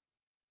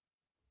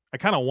 I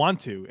kind of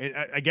want to.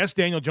 I guess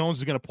Daniel Jones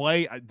is going to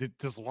play.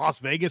 Does Las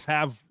Vegas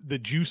have the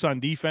juice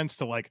on defense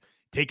to like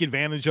take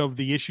advantage of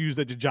the issues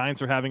that the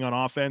Giants are having on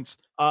offense?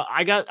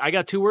 I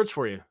got 2 words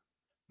for you.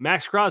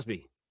 Max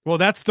Crosby. Well,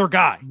 that's their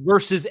guy.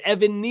 Versus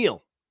Evan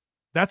Neal.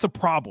 That's a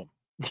problem.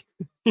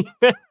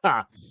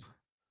 Yeah.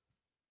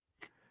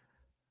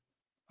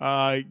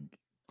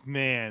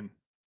 Man.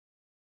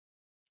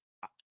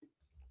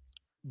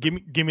 Give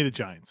me the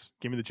Giants.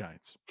 Give me the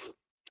Giants.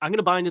 I'm going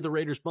to buy into the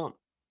Raiders bump.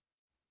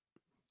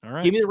 All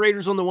right. Give me the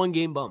Raiders on the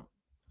 1-game bump.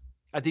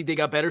 I think they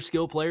got better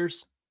skill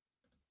players.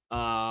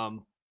 I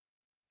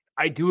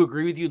do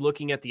agree with you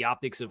looking at the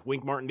optics of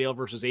Wink Martindale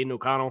versus Aiden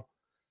O'Connell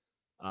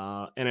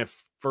and a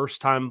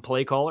first-time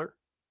play caller.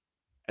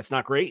 That's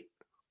not great.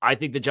 I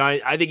think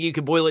you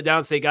could boil it down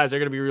and say, guys, they're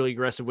going to be really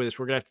aggressive with us.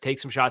 We're going to have to take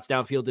some shots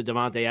downfield to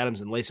Davante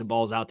Adams and lay some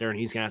balls out there, and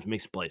he's going to have to make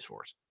some plays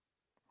for us.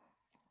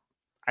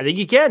 I think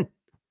he can.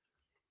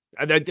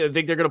 I think they're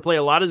going to play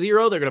a lot of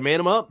zero. They're going to man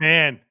them up.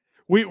 Man,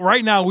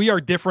 right now we are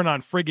different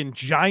on friggin'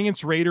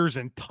 Giants, Raiders,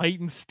 and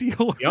Titans,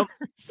 Steelers. Yep.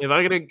 If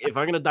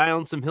I'm gonna die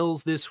on some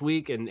hills this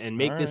week and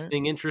make this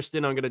thing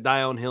interesting, I'm gonna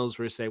die on hills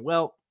where you say,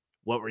 well,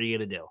 what were you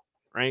gonna do,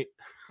 right?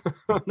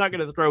 I'm not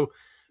gonna throw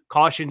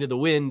caution to the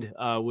wind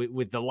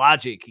with the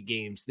logic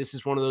games. This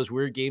is one of those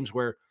weird games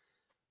where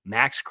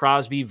Max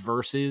Crosby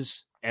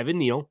versus Evan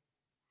Neal,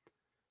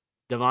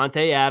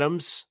 Davante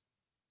Adams.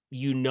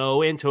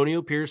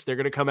 Antonio Pierce, they're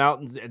going to come out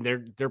and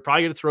they're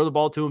probably going to throw the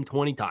ball to him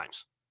 20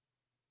 times,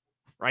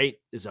 right?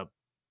 Is a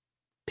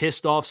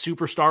pissed off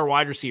superstar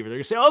wide receiver. They're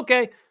going to say,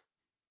 okay,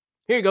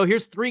 here you go.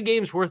 Here's 3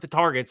 games worth of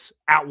targets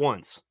at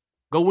once.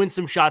 Go win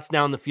some shots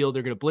down the field.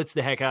 They're going to blitz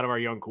the heck out of our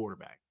young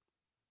quarterback.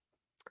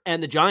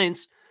 And the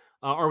Giants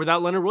are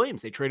without Leonard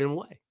Williams. They traded him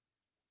away.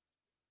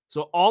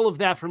 So all of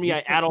that for me,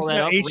 I add all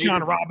that up.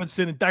 A'Shawn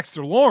Robinson and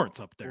Dexter Lawrence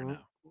up there now.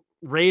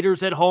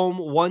 Raiders at home,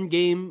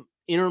 1-game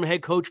interim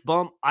head coach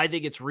bump. I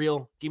think it's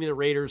real. Give me the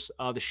Raiders.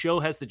 The show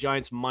has the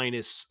Giants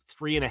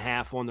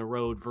 -3.5 on the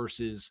road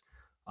versus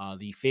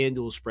the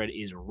FanDuel spread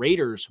is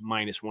Raiders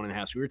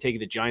 -1.5. So we were taking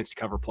the Giants to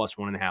cover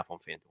 +1.5 on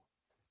FanDuel.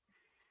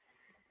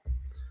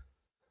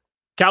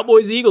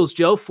 Cowboys Eagles,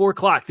 Joe, 4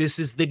 o'clock. This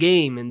is the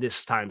game in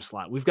this time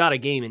slot. We've got a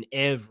game in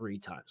every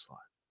time slot.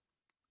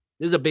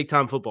 This is a big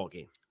time football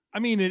game. I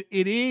mean,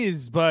 it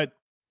is, but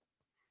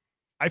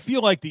I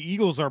feel like the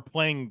Eagles are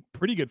playing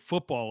pretty good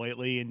football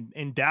lately,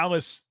 and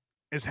Dallas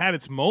has had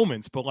its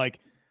moments, but like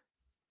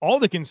all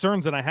the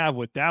concerns that I have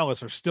with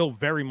Dallas are still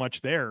very much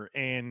there.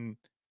 And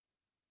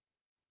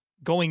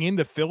going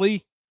into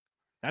Philly,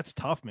 that's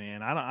tough,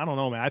 man. I don't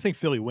know, man. I think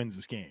Philly wins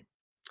this game.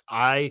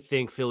 I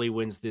think Philly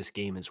wins this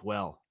game as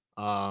well.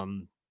 I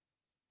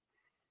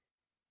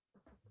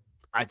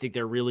think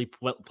they're really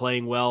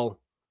playing well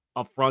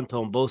up front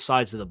on both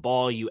sides of the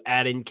ball. You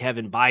add in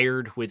Kevin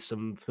Byard with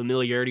some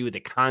familiarity with the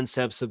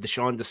concepts of the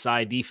Sean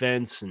Desai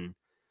defense, and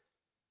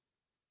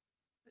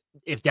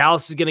if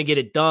Dallas is going to get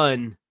it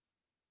done,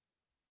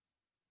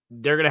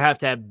 they're going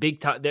to have big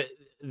time.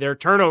 Their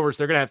turnovers,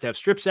 they're going to have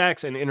strip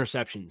sacks and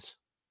interceptions.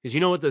 Because you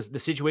know what the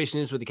situation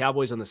is with the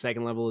Cowboys on the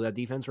second level of that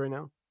defense right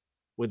now?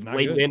 With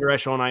Leighton Vander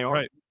Esch on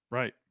IR.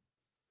 Right.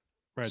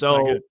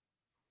 So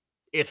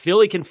if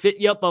Philly can fit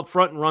you up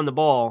front and run the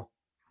ball,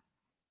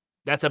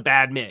 that's a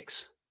bad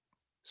mix.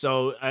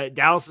 So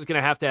Dallas is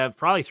going to have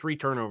probably 3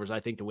 turnovers, I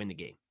think, to win the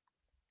game.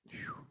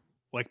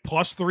 Like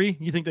 +3?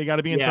 You think they got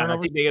to be in turnovers?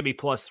 I think they got to be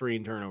 +3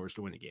 in turnovers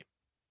to win the game.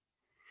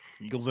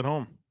 Eagles at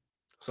home.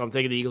 So I'm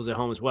taking the Eagles at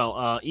home as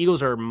well.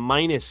 Eagles are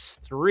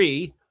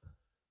 -3.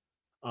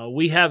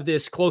 We have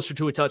this closer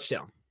to a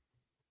touchdown.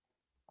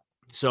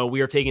 So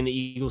we are taking the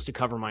Eagles to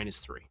cover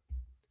 -3.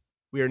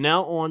 We are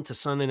now on to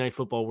Sunday Night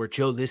Football where,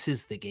 Joe, this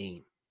is the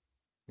game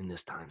in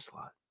this time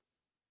slot.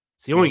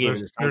 It's the only game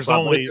in this time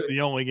slot. The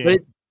only game.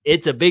 But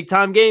it's a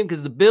big-time game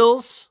because the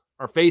Bills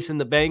are facing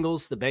the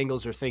Bengals. The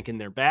Bengals are thinking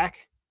they're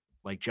back,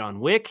 like John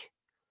Wick.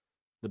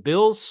 The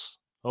Bills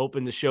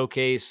hoping to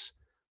showcase.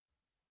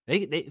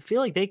 They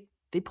feel like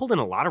they pulled in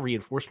a lot of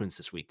reinforcements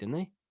this week, didn't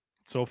they?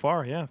 So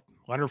far, yeah.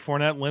 Leonard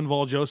Fournette,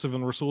 Linval Joseph,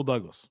 and Rasul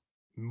Douglas.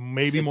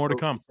 Maybe more to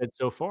come.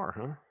 So far,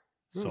 huh?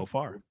 So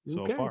far.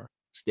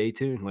 Stay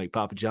tuned, like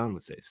Papa John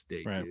would say.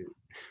 Stay tuned.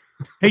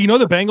 Hey, you know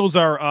the Bengals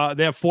are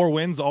they have 4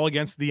 wins all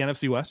against the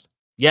NFC West?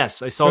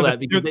 Yes, I saw that.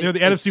 Because they're the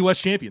NFC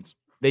West champions.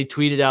 They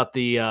tweeted out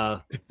the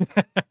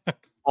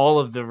all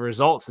of the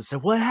results and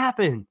said, "What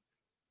happened?"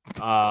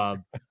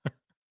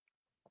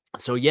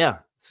 So yeah,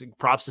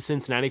 props to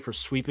Cincinnati for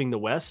sweeping the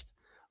West.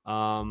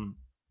 Gonna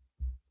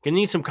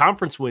need some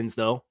conference wins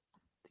though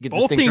to get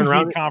both this thing turned teams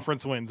around. need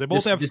conference wins. They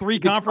both have 3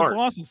 conference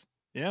losses.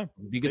 Yeah,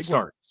 be a good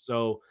start.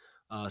 So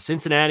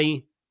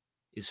Cincinnati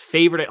is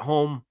favored at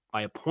home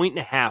by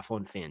 1.5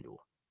 on FanDuel.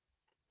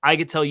 I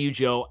could tell you,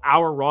 Joe,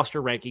 our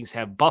roster rankings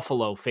have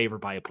Buffalo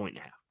favored by 1.5.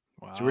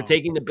 Wow. So we're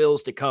taking the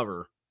Bills to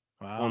cover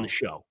on the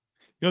show.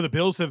 You know, the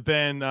Bills have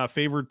been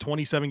favored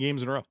 27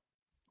 games in a row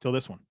till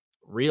this one.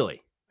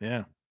 Really?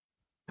 Yeah.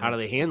 How do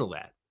they handle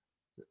that?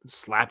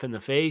 Slap in the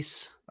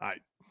face?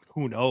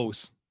 Who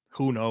knows?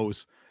 Who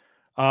knows?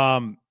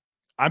 I'm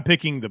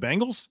picking the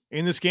Bengals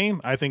in this game.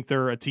 I think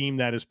they're a team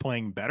that is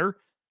playing better.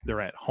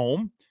 They're at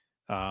home.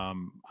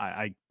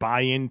 I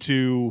buy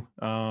into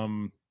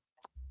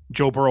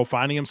Joe Burrow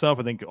finding himself.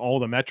 I think all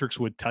the metrics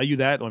would tell you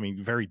that. I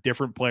mean, very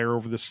different player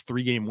over this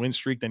 3-game win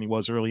streak than he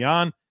was early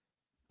on.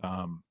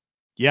 I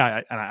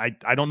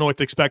don't know what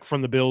to expect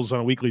from the Bills on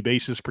a weekly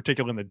basis,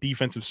 particularly on the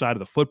defensive side of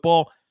the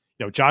football.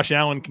 You know, Josh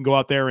Allen can go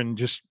out there and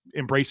just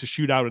embrace the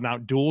shootout and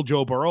outduel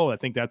Joe Burrow. I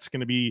think that's going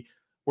to be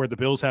where the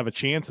Bills have a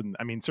chance. And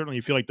I mean, certainly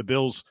you feel like the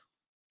Bills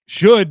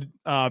should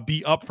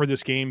be up for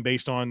this game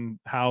based on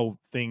how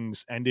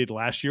things ended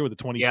last year with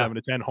the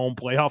 27-10 home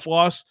playoff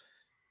loss.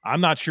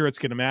 I'm not sure it's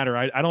going to matter.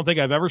 I don't think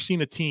I've ever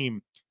seen a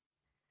team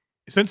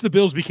since the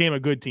Bills became a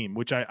good team,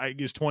 which I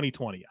is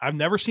 2020. I've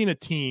never seen a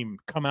team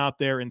come out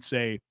there and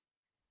say,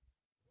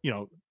 you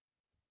know,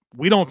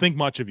 we don't think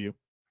much of you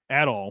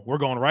at all. We're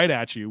going right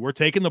at you. We're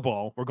taking the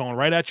ball. We're going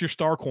right at your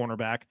star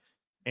cornerback,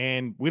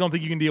 and we don't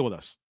think you can deal with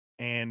us.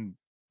 And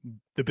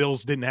the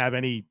Bills didn't have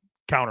any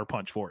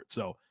counterpunch for it.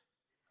 So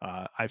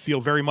I feel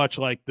very much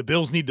like the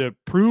Bills need to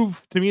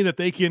prove to me that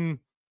they can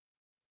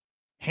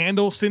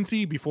handle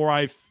Cincy before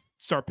I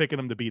start picking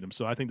them to beat them.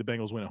 So I think the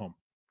Bengals win at home.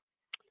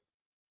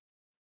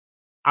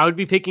 I would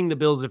be picking the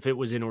Bills if it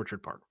was in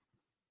Orchard Park,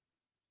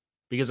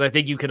 because I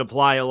think you could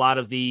apply a lot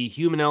of the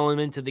human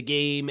element to the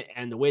game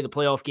and the way the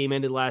playoff game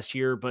ended last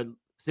year. But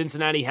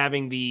Cincinnati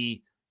having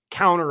the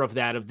counter of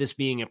that, of this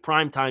being a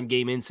primetime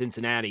game in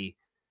Cincinnati,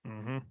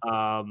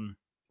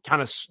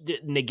 kind of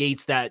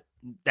negates that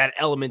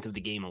element of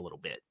the game a little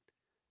bit.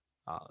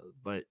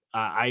 But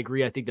I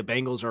agree. I think the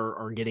Bengals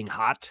are getting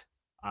hot.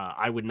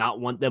 I would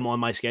not want them on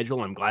my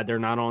schedule. I'm glad they're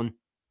not on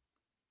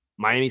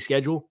Miami's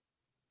schedule.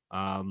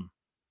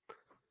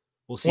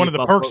 We'll see. One of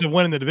the perks of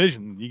winning the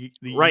division. You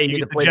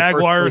get the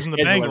Jaguars and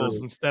the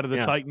Bengals instead of the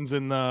Titans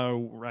and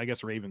the, I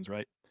guess, Ravens,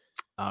 right?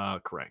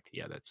 Correct.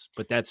 Yeah,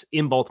 that's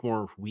in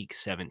Baltimore week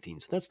 17.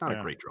 So that's not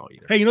a great draw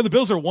either. Hey, you know, the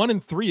Bills are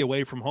 1-3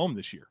 away from home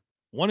this year.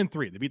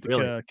 1-3. They beat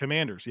the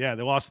Commanders. Yeah,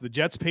 they lost to the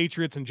Jets,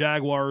 Patriots, and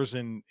Jaguars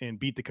and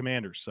beat the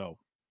Commanders. So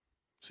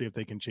see if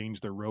they can change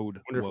their road.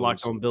 I wonder if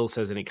Locked On Bills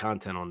has any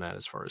content on that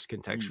as far as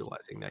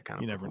contextualizing that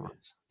kind of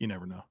performance. You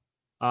never know.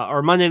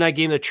 Our Monday night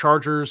game, the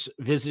Chargers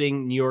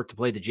visiting New York to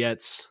play the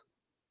Jets.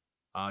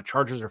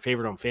 Chargers are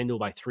favored on FanDuel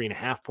by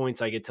 3.5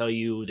 points. I can tell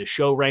you the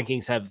show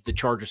rankings have the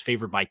Chargers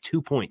favored by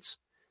 2 points.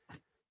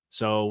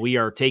 So we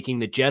are taking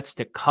the Jets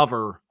to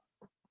cover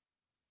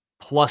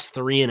plus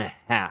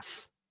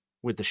 3.5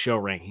 with the show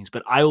rankings,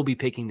 but I will be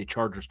picking the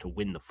Chargers to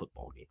win the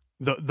football game.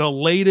 The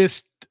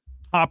latest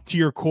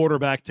top-tier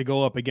quarterback to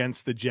go up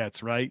against the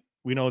Jets, right?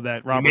 We know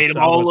that Robert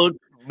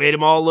made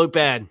them all look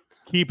bad.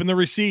 Keeping the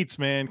receipts,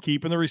 man.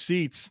 Keeping the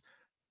receipts.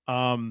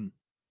 The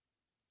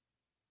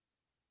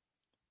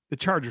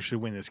Chargers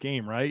should win this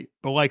game, right?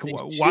 But like,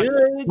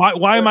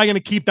 why am I going to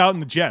keep doubting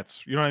the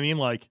Jets? You know what I mean?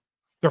 Like,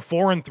 they're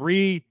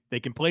 4-3. They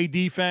can play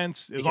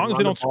defense as long as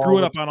they don't screw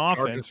it up on offense.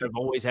 Chargers have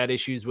always had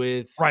issues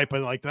with, right?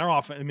 But like their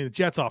offense, I mean, the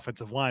Jets'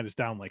 offensive line is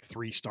down like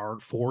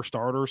 4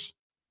 starters.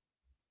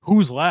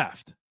 Who's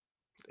left?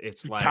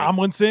 It's like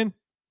Tomlinson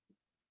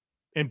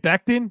and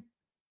Becton.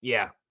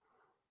 Yeah.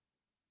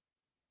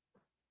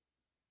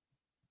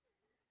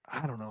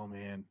 I don't know,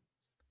 man.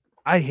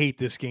 I hate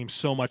this game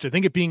so much. I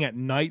think it being at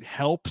night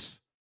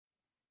helps.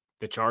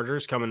 The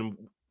Chargers coming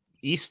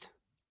east?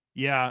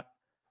 Yeah.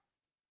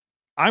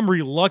 I'm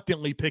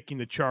reluctantly picking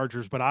the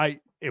Chargers, but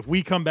if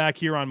we come back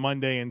here on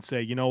Monday and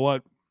say, you know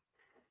what,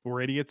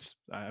 we're idiots,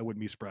 I wouldn't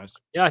be surprised.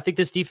 Yeah, I think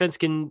this defense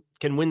can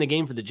win the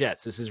game for the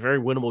Jets. This is a very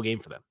winnable game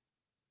for them.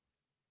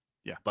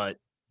 Yeah. But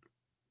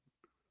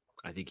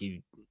I think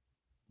you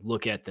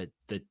look at the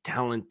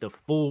talent, the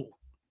full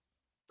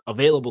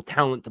available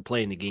talent to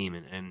play in the game,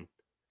 and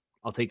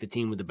I'll take the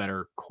team with the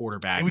better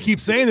quarterback. And we keep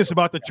saying this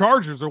about the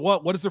Chargers, or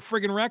what? What is their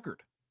friggin'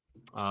 record?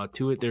 They're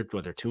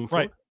 2-4.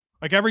 Right.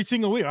 Like every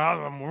single week,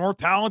 a more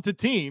talented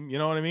team. You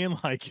know what I mean?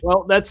 Like,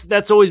 well,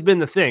 that's always been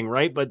the thing,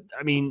 right? But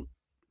I mean,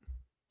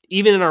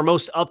 even in our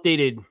most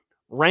updated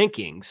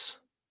rankings,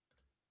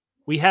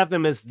 we have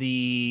them as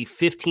the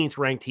 15th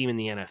ranked team in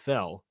the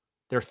NFL.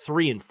 They're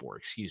 3-4,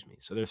 excuse me.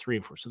 So they're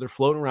 3-4. So they're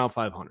floating around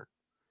 500.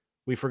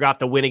 We forgot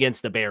the win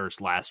against the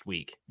Bears last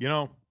week. You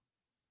know,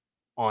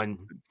 on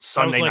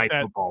Sunday Night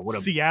Football. What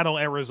a Seattle,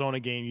 Arizona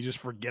game. You just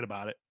forget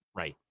about it.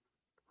 Right.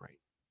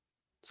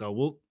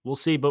 So we'll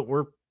see, but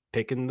we're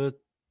picking the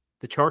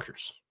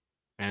Chargers.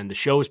 And the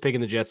show is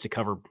picking the Jets to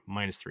cover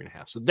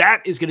 -3.5. So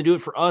that is going to do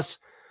it for us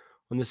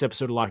on this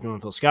episode of Locked On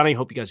NFL Scouting.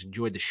 Hope you guys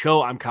enjoyed the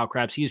show. I'm Kyle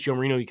Krabs. He is Joe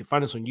Marino. You can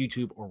find us on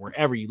YouTube or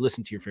wherever you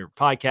listen to your favorite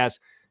podcast.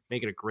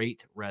 Make it a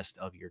great rest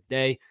of your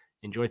day.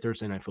 Enjoy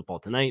Thursday Night Football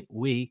tonight.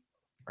 We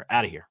are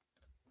out of here.